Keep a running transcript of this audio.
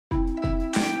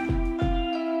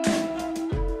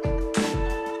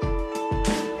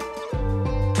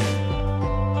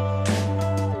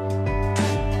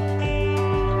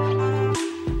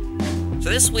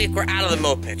this week we're out of the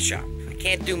moped shop. I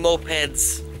can't do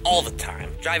mopeds all the time.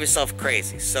 Drive yourself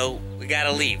crazy, so we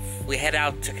gotta leave. We head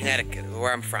out to Connecticut,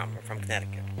 where I'm from. I'm from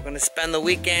Connecticut. We're gonna spend the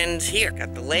weekend here.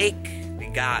 Got the lake, we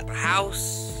got a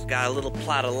house, got a little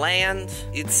plot of land.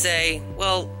 You'd say,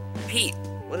 well, Pete,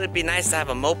 wouldn't it be nice to have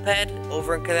a moped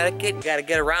over in Connecticut? You gotta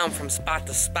get around from spot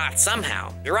to spot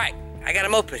somehow. You're right, I got a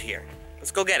moped here.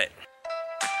 Let's go get it.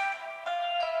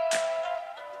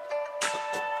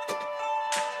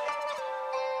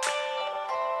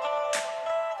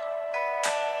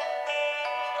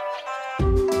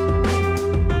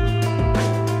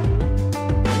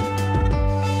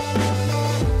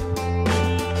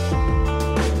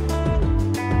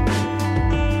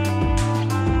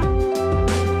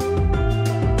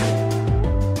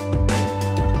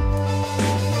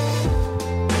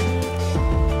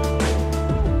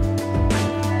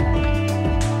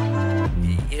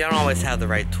 You don't always have the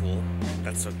right tool.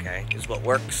 That's okay. Use what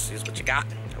works, use what you got.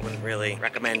 I wouldn't really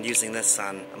recommend using this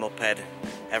on a moped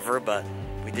ever, but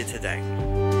we did today.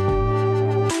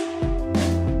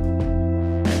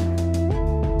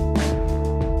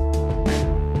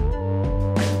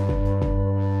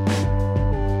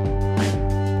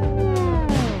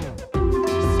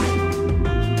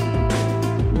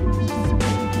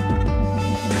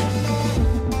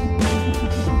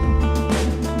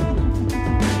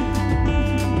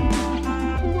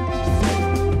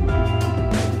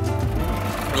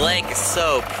 The lake is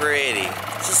so pretty.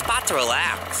 It's a spot to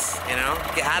relax, you know?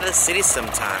 Get out of the city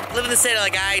sometime. Live in the city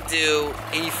like I do,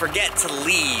 and you forget to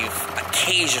leave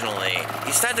occasionally.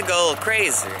 You start to go a little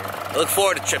crazy. I look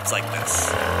forward to trips like this.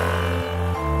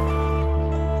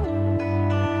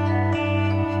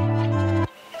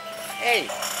 Hey,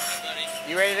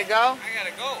 you ready to go? I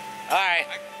gotta go. Alright.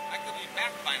 I could be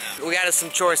back by now. We got some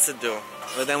chores to do,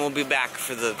 but then we'll be back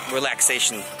for the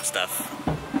relaxation stuff.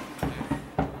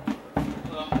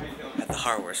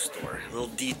 Hardware store, a little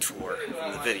detour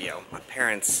from the video. My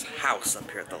parents' house up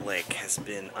here at the lake has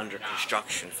been under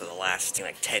construction for the last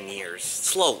like 10 years.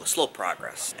 Slow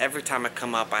progress. Every time I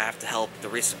come up, I have to help the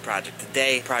recent project.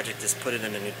 Today, the project is putting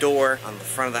in a new door on the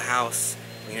front of the house.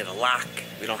 We need a lock.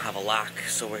 We don't have a lock,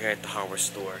 so we're here at the hardware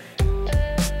store.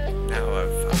 Now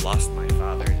I've lost my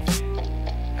father. Oh,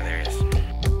 there he is.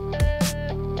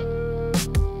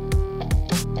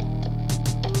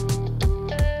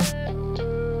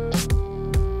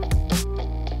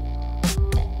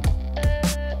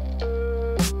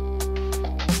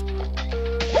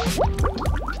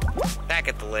 Back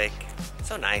at the lake.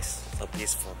 So nice, so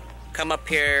peaceful. Come up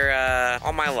here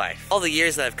all my life. All the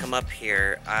years that I've come up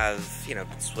here, I've,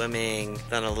 been swimming,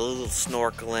 done a little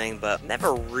snorkeling, but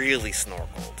never really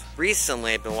snorkeled.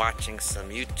 Recently, I've been watching some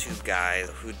YouTube guys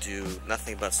who do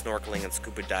nothing but snorkeling and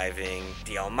scuba diving.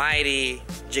 DALLMYD,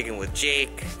 Jiggin with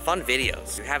Jake. Fun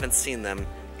videos. If you haven't seen them,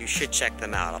 you should check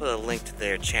them out. I'll put a link to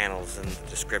their channels in the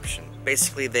description.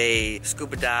 Basically, they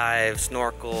scuba dive,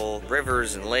 snorkel,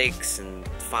 rivers and lakes, and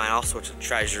find all sorts of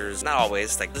treasures. Not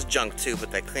always, like there's junk too,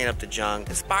 but they clean up the junk.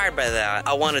 Inspired by that,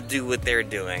 I want to do what they're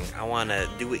doing. I want to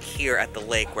do it here at the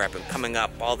lake where I've been coming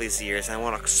up all these years, and I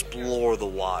want to explore the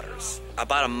waters. I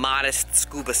bought a modest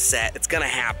scuba set. It's gonna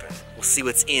happen. We'll see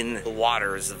what's in the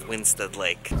waters of Winsted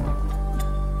Lake.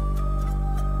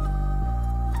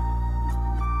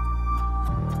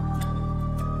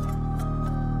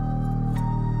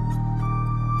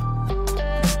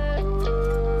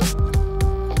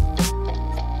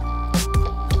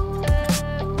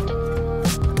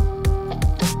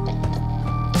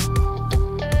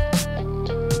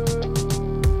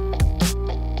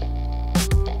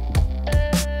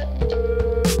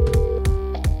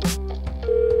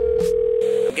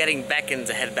 Getting beckoned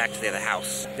to head back to the other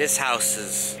house. This house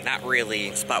is not really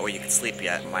a spot where you can sleep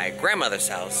yet. My grandmother's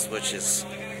house, which is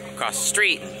across the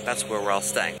street, that's where we're all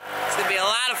staying. It's gonna be a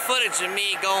lot of footage of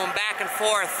me going back and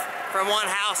forth from one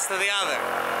house to the other.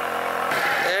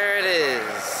 There it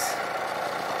is.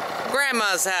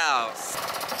 Grandma's house.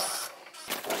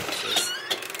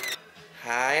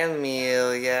 Hi,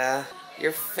 Amelia.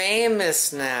 You're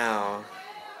famous now.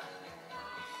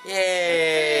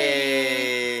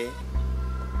 Yay!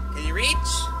 Can you reach?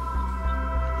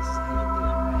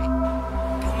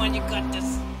 Come on, you got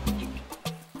this.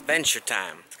 Adventure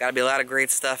time. It's gotta be a lot of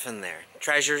great stuff in there.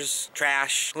 Treasures,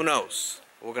 trash, who knows?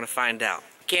 We're gonna find out.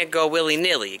 You can't go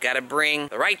willy-nilly. You gotta bring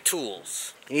the right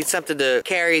tools. You need something to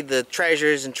carry the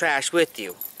treasures and trash with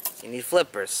you. You need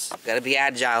flippers. You gotta be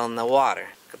agile in the water.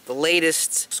 Got the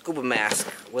latest scuba mask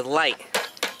with light,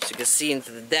 so you can see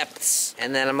into the depths.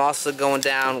 And then I'm also going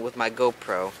down with my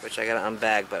GoPro, which I gotta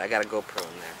unbag, but I got a GoPro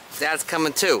in there. Dad's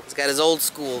coming too. He's got his old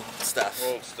school stuff.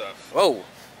 Old stuff. Whoa.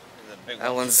 Big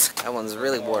That one's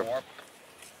really warped.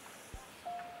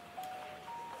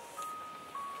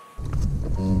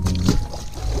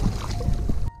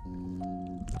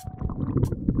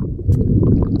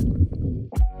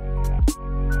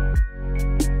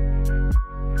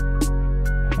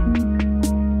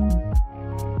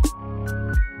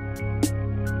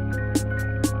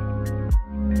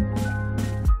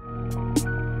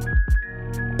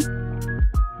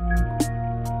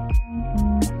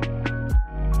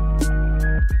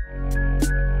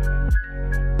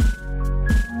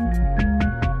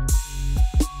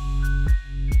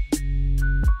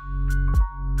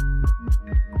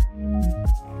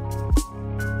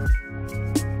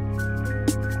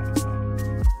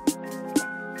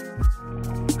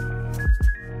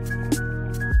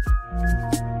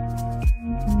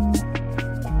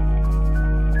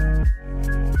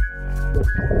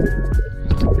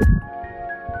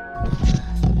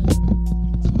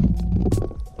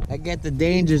 I get the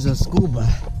dangers of scuba.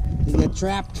 You get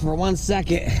trapped for 1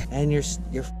 second, and you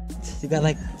got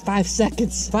like 5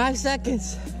 seconds. 5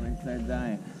 seconds.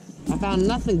 I found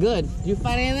nothing good. Did you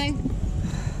find anything?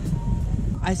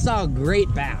 I saw a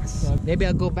great bass. Maybe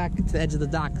I'll go back to the edge of the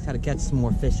dock to try to catch some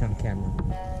more fish on camera.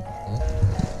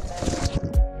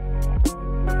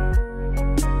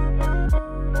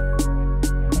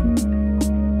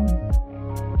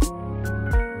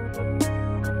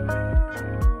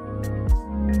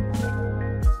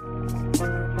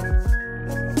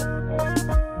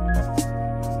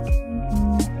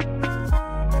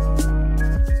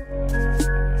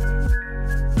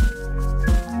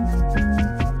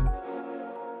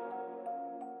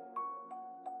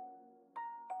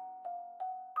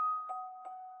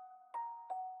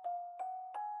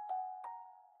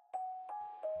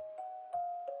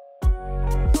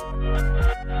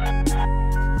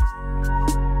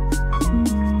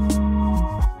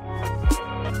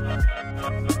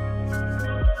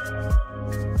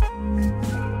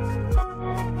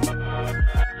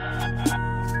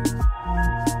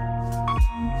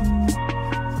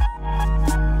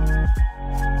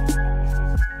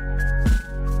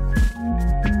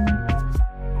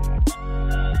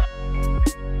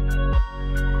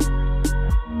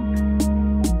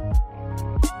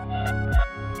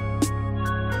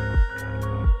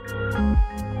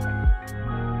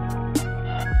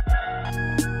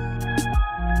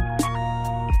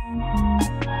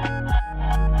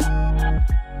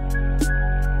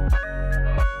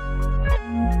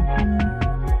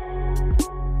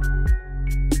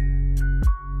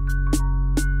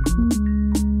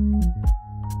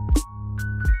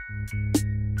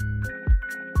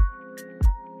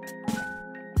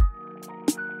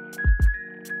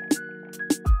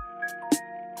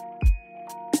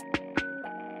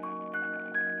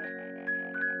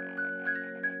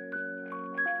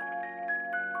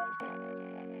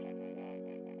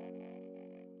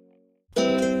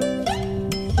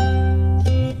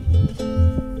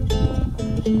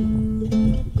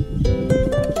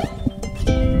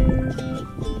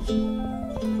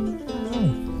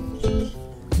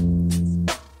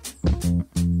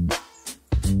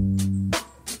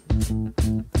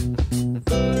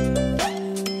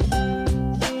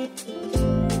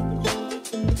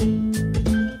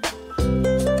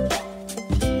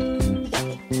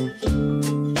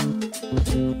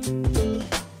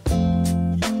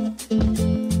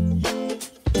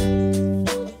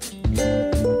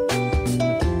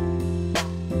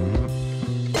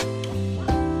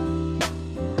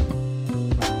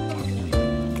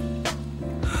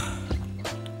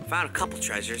 Found a couple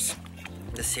treasures.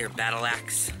 This here battle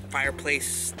axe,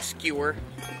 fireplace skewer,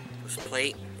 this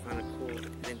plate. Found a cool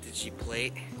vintagey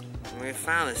plate. And we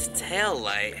found this tail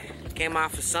light. Came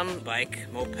off of some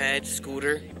bike, moped,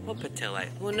 scooter, moped tail light.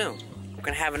 Who knew? We're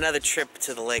gonna have another trip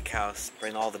to the lake house.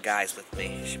 Bring all the guys with me.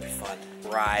 It should be fun.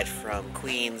 Ride from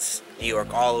Queens, New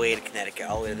York, all the way to Connecticut,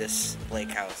 all the way to this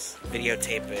lake house.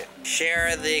 Videotape it.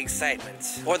 Share the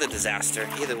excitement or the disaster.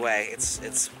 Either way,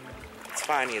 it's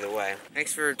fine either way.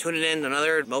 Thanks for tuning in to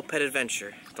another moped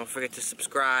adventure. Don't forget to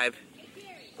subscribe,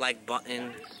 like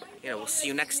button. We'll see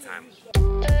you next time.